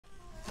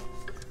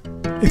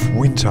If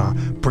winter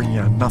bring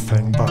you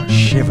nothing but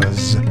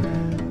shivers,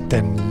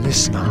 then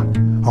listener,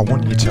 I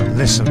want you to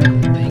listen.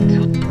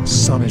 The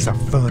sun is a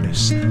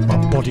furnace, my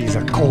body's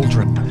a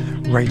cauldron,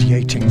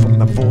 radiating from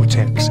the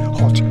vortex,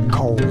 hot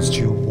coals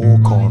to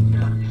walk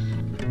on.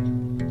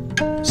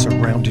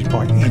 Surrounded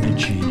by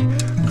energy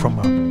from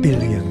 1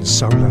 billion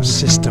solar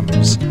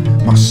systems,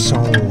 my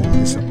soul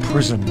is a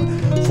prison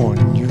for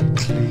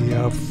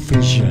nuclear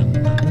fission.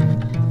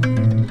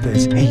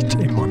 There's heat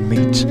in my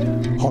meat,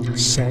 hot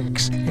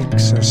sex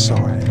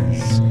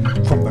exercise,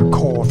 from the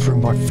core through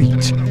my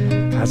feet,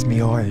 as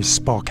me eyes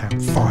spark out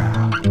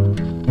fire.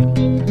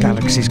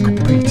 Galaxies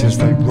compete as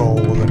they roll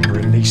and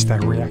release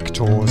their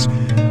reactors,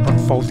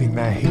 unfolding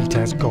their heat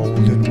as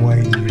golden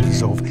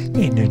waves of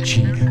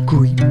energy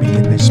greet me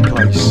in this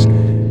place,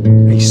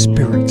 a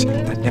spirit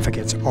that never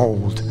gets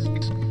old.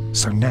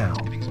 So now,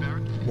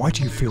 why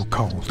do you feel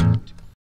cold?